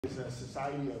is a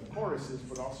society of choruses,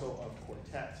 but also of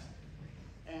quartets.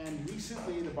 And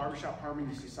recently, the Barbershop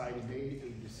Harmony Society made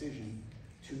a decision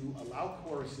to allow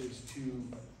choruses to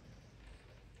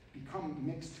become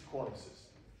mixed choruses.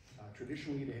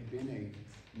 Traditionally, it had been a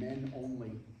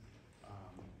men-only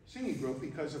singing group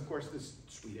because, of course, there's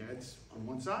Sweet Ads on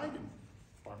one side and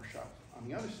Barbershop on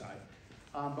the other side.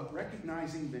 But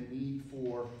recognizing the need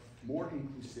for more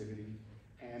inclusivity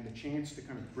and the chance to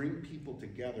kind of bring people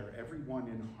together, everyone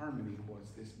in harmony,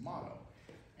 was this motto.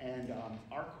 And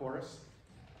our chorus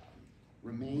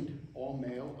remained all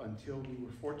male until we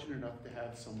were fortunate enough to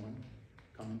have someone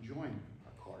come and join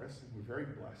our chorus, and we're very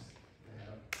blessed to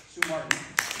have Sue Martin.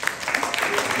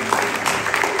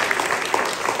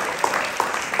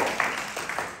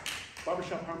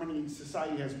 Barbershop Harmony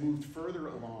Society has moved further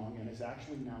along and is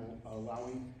actually now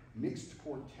allowing mixed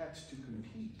quartets to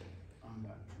compete on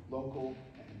the local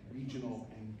and regional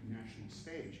and national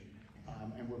stage.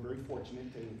 And we're very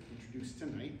fortunate to introduce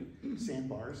tonight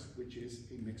Sandbars, which is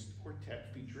a mixed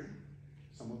quartet featuring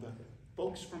some of the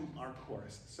folks from our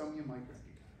chorus. Some you might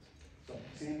recognize. So,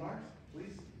 Sandbars,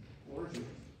 please, the floor is yours.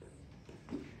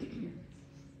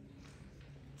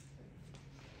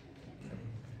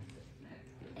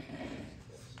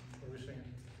 What are we singing?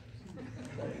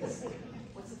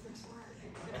 What's the first word?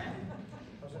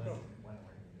 How's it go?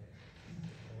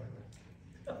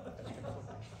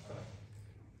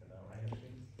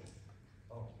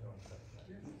 Oh, no.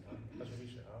 That's what he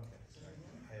said. Okay.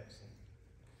 I have seen.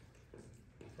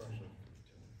 First one.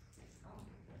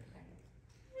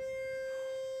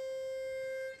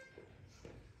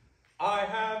 I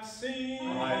have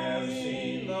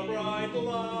seen the bright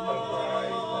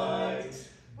lights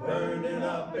burning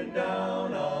up and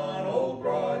down on old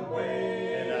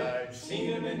Broadway, and I've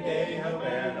seen them in gay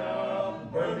Havana,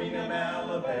 Birmingham,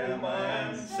 Alabama,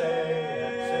 and say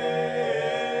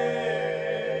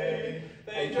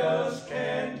they just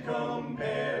can't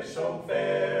compare so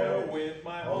fair with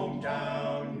my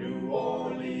hometown New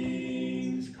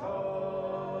Orleans,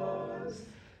 'cause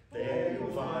there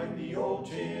you'll find the old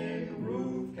Tin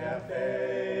Roof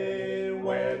Cafe,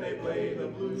 where they play the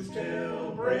blues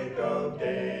till break of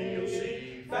day. You'll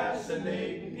see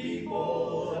fascinating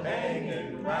people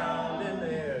hanging around, and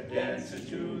they're dancing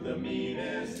to the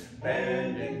meanest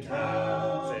band in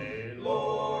town. Say,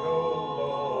 Lord, oh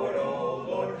Lord, oh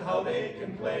Lord, how they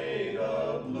can play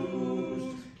the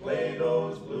blues, play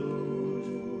those blues.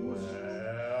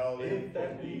 Well, if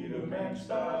that leader man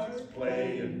starts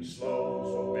playing slow,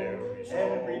 so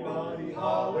everybody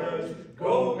hollers,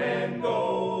 go man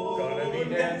go. Gonna be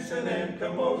dancing and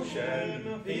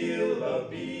commotion, feel the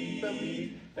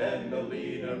beat. Then the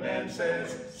leader man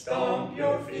says, stomp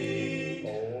your feet.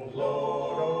 Oh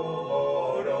Lord, oh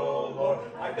Lord, oh Lord,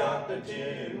 I got the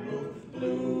Tin Roof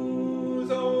Blues,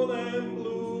 oh them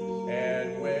blues.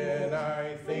 And when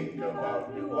I think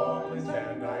about New Orleans,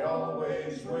 and I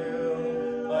always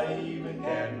will, I even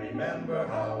can remember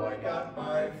how I got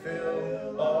my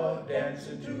fill of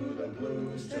dancing to the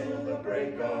blues till the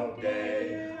break of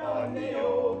day on the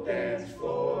old dance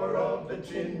floor of the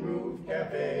Tin Roof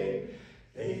Cafe.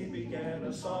 They began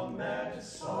a song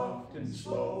that's soft and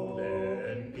slow,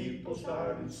 then people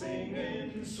started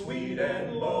singing sweet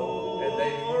and low, and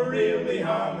they were really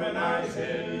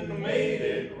harmonizing, made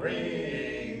it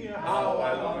ring. How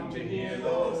I long to hear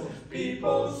those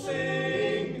people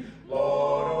sing.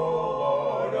 Lord, oh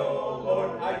Lord, oh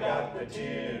Lord, I got the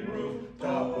Tin